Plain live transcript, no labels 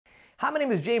Hi, my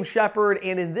name is James Shepard,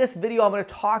 and in this video, I'm going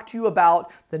to talk to you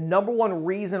about the number one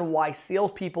reason why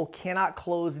salespeople cannot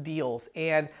close deals.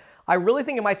 And I really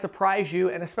think it might surprise you,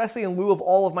 and especially in lieu of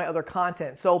all of my other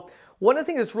content. So one of the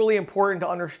things that's really important to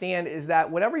understand is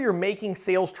that whenever you're making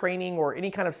sales training or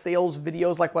any kind of sales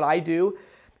videos like what I do,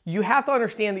 you have to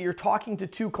understand that you're talking to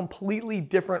two completely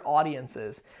different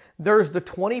audiences. There's the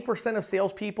 20% of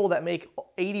salespeople that make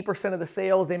 80% of the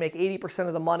sales, they make 80%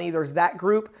 of the money. There's that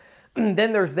group.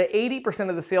 Then there's the 80%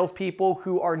 of the salespeople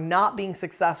who are not being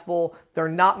successful. They're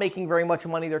not making very much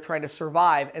money. They're trying to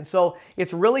survive. And so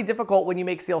it's really difficult when you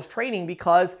make sales training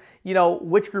because,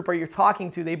 which group are you talking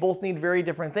to? They both need very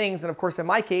different things. And of course, in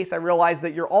my case, I realize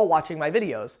that you're all watching my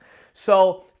videos.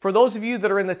 So for those of you that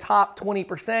are in the top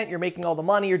 20%, you're making all the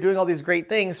money, you're doing all these great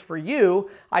things. For you,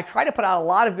 I try to put out a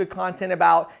lot of good content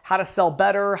about how to sell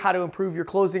better, how to improve your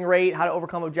closing rate, how to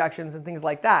overcome objections and things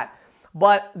like that.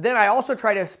 But then I also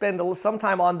try to spend some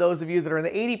time on those of you that are in the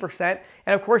 80%.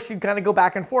 And of course, you kind of go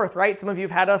back and forth, right? Some of you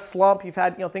have had a slump, you've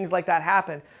had things like that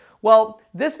happen. Well,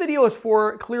 this video is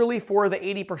clearly for the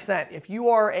 80%. If you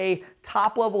are a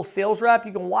top-level sales rep,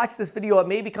 you can watch this video. It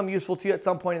may become useful to you at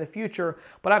some point in the future.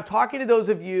 But I'm talking to those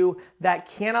of you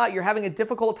that you're having a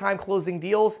difficult time closing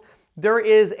deals. There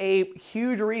is a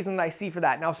huge reason that I see for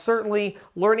that. Now, certainly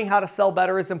learning how to sell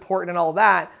better is important and all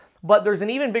that. But there's an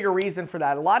even bigger reason for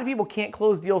that. A lot of people can't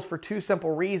close deals for two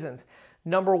simple reasons.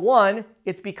 Number one,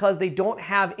 it's because they don't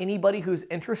have anybody who's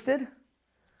interested.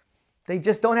 They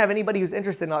just don't have anybody who's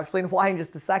interested, and I'll explain why in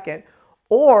just a second.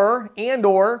 Or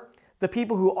the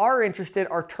people who are interested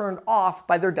are turned off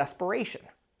by their desperation.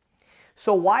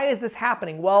 So why is this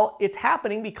happening? Well, it's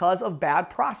happening because of bad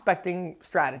prospecting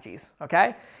strategies,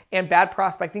 okay? And bad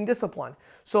prospecting discipline.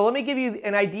 So let me give you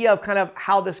an idea of kind of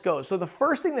how this goes. So the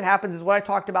first thing that happens is what I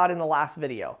talked about in the last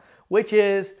video, which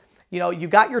is, you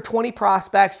got your 20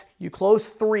 prospects, you close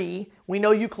 3. We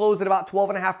know you closed at about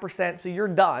 12.5%, so you're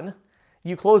done.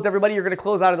 You closed everybody you're going to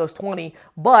close out of those 20,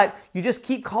 but you just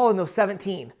keep calling those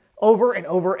 17 over and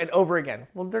over and over again.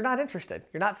 Well, they're not interested.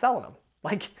 You're not selling them.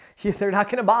 They're not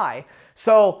going to buy.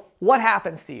 So what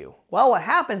happens to you? Well, what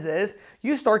happens is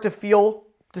you start to feel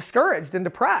discouraged and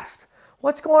depressed.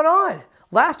 What's going on?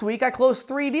 Last week I closed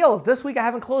 3 deals. This week I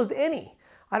haven't closed any.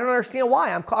 I don't understand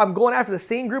why. I'm going after the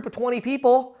same group of 20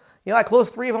 people. I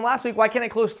closed 3 of them last week. Why can't I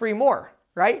close 3 more?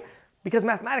 Right? Because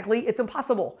mathematically it's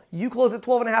impossible. You close at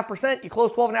 12.5%, you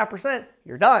close 12.5%,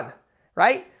 you're done.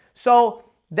 Right?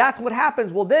 So that's what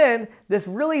happens. Well, then this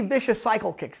really vicious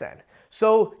cycle kicks in.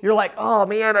 So you're like, oh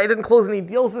man, I didn't close any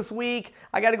deals this week.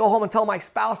 I got to go home and tell my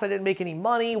spouse I didn't make any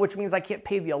money, which means I can't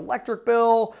pay the electric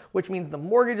bill, which means the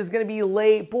mortgage is going to be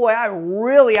late. Boy, I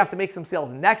really have to make some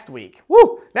sales next week.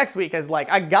 Woo! Next week is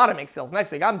like, I got to make sales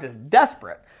next week. I'm just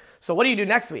desperate. So what do you do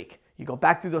next week? You go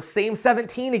back through those same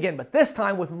 17 again, but this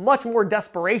time with much more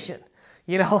desperation.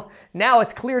 Now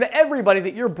it's clear to everybody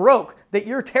that you're broke, that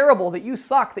you're terrible, that you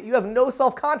suck, that you have no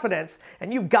self-confidence,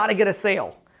 and you've got to get a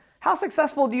sale. How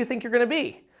successful do you think you're going to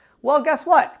be? Well, guess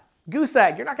what? Goose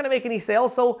egg. You're not going to make any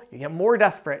sales, so you get more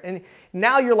desperate. And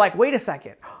now you're like, wait a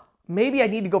second. Maybe I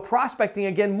need to go prospecting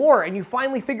again more, and you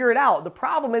finally figure it out. The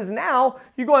problem is now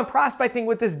you're going prospecting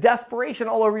with this desperation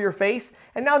all over your face,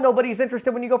 and now nobody's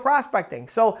interested when you go prospecting.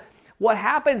 So what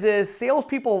happens is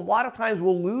salespeople a lot of times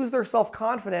will lose their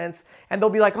self-confidence and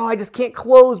they'll be like, oh, I just can't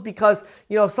close because,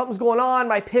 something's going on.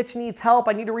 My pitch needs help.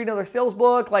 I need to read another sales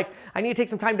book. I need to take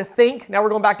some time to think. Now we're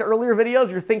going back to earlier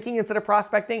videos. You're thinking instead of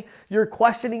prospecting. You're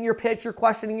questioning your pitch. You're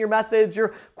questioning your methods.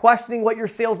 You're questioning what your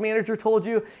sales manager told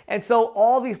you. And so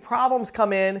all these problems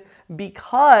come in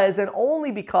because and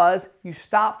only because you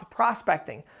stopped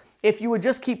prospecting. If you would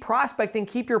just keep prospecting,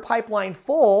 keep your pipeline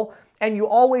full, and you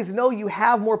always know you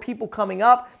have more people coming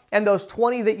up, and those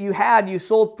 20 that you had, you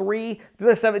sold 3, the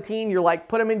other 17, you're like,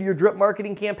 put them into your drip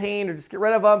marketing campaign or just get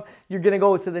rid of them. You're going to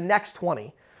go to the next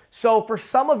 20. So for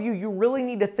some of you, you really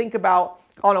need to think about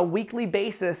on a weekly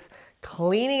basis,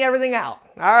 cleaning everything out.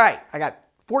 All right, I got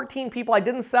 14 people I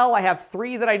didn't sell. I have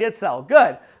 3 that I did sell.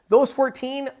 Good. Those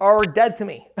 14 are dead to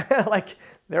me.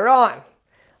 They're on.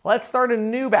 Let's start a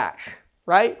new batch,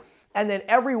 right? And then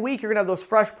every week you're going to have those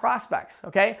fresh prospects,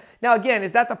 okay? Now again,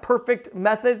 is that the perfect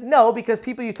method? No, because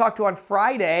people you talk to on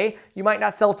Friday, you might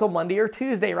not sell till Monday or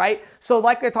Tuesday, right? So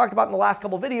like I talked about in the last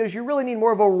couple of videos, you really need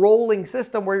more of a rolling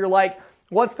system where you're like,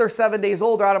 once they're 7 days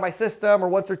old, they're out of my system, or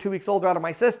once they're 2 weeks old, they're out of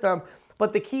my system.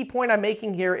 But the key point I'm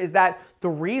making here is that the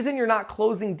reason you're not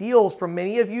closing deals for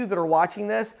many of you that are watching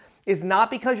this is not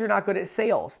because you're not good at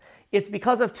sales. It's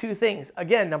because of 2 things.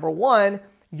 Again, number 1,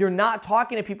 you're not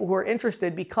talking to people who are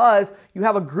interested because you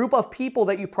have a group of people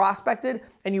that you prospected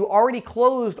and you already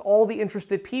closed all the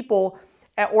interested people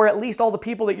or at least all the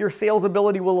people that your sales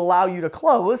ability will allow you to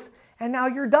close, and now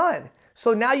you're done.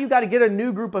 So now you got to get a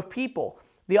new group of people.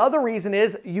 The other reason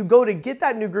is you go to get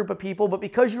that new group of people, but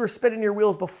because you were spinning your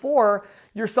wheels before,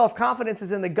 your self-confidence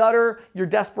is in the gutter, your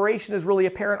desperation is really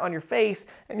apparent on your face,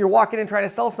 and you're walking in trying to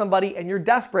sell somebody and you're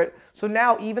desperate. So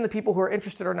now even the people who are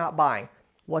interested are not buying.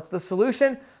 What's the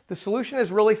solution? The solution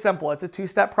is really simple. It's a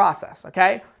two-step process,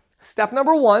 okay? Step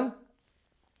number one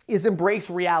is embrace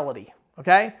reality,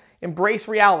 okay? Embrace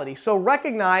reality. So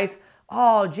recognize,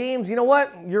 oh, James, you know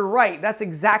what? You're right. That's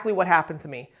exactly what happened to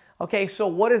me. Okay, so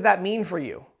what does that mean for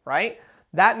you, right?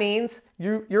 That means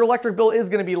your electric bill is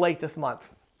going to be late this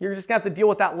month. You're just going to have to deal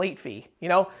with that late fee. You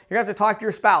know, you're going to have to talk to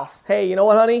your spouse. Hey, you know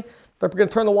what, honey? They're going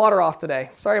to turn the water off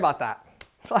today. Sorry about that.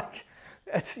 It's like,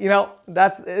 you know,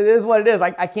 it is what it is.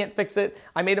 I can't fix it.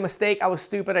 I made a mistake. I was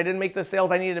stupid. I didn't make the sales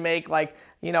I needed to make. Like,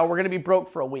 you know, we're going to be broke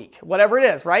for a week. Whatever it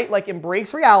is, right? Like,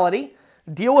 embrace reality.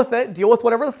 Deal with it. Deal with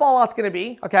whatever the fallout's going to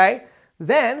be, okay?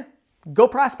 Then go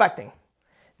prospecting.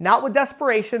 Not with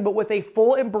desperation, but with a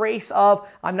full embrace of,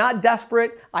 I'm not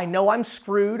desperate. I know I'm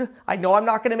screwed. I know I'm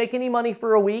not going to make any money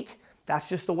for a week. That's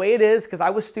just the way it is because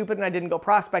I was stupid and I didn't go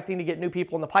prospecting to get new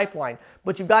people in the pipeline.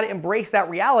 But you've got to embrace that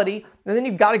reality, and then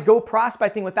you've got to go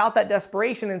prospecting without that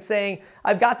desperation and saying,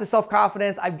 I've got the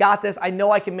self-confidence. I've got this. I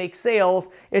know I can make sales.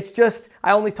 It's just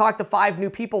I only talked to 5 new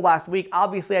people last week.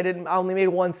 Obviously, I only made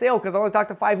 1 sale because I only talked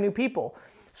to 5 new people.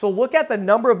 So look at the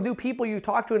number of new people you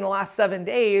talked to in the last 7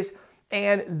 days,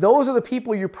 and those are the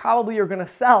people you probably are going to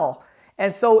sell.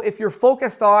 And so if you're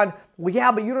focused on, well,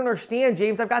 yeah, but you don't understand,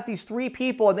 James, I've got these 3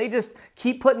 people and they just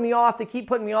keep putting me off. They keep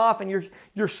putting me off. And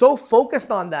you're so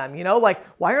focused on them, you know, like,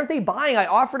 why aren't they buying? I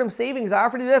offered them savings. I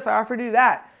offered to do this. I offered to do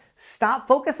that. Stop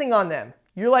focusing on them.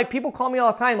 You're like, people call me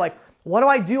all the time, like, what do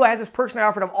I do? I had this person, I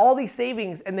offered them all these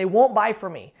savings and they won't buy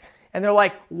from me. And they're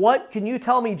like, what can you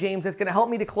tell me, James, that's going to help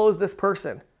me to close this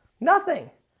person? Nothing.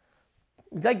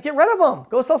 Like, get rid of them.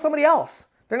 Go sell somebody else.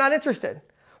 They're not interested.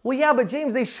 Well, yeah, but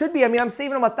James, they should be. I mean, I'm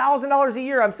saving them $1,000 a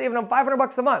year. I'm saving them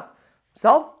 $500 a month.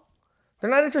 So they're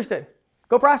not interested.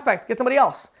 Go prospect. Get somebody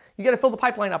else. You got to fill the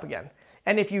pipeline up again.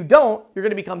 And if you don't, you're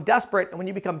going to become desperate. And when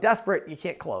you become desperate, you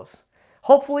can't close.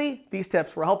 Hopefully, these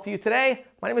tips were helpful to you today.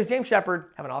 My name is James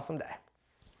Shepard. Have an awesome day.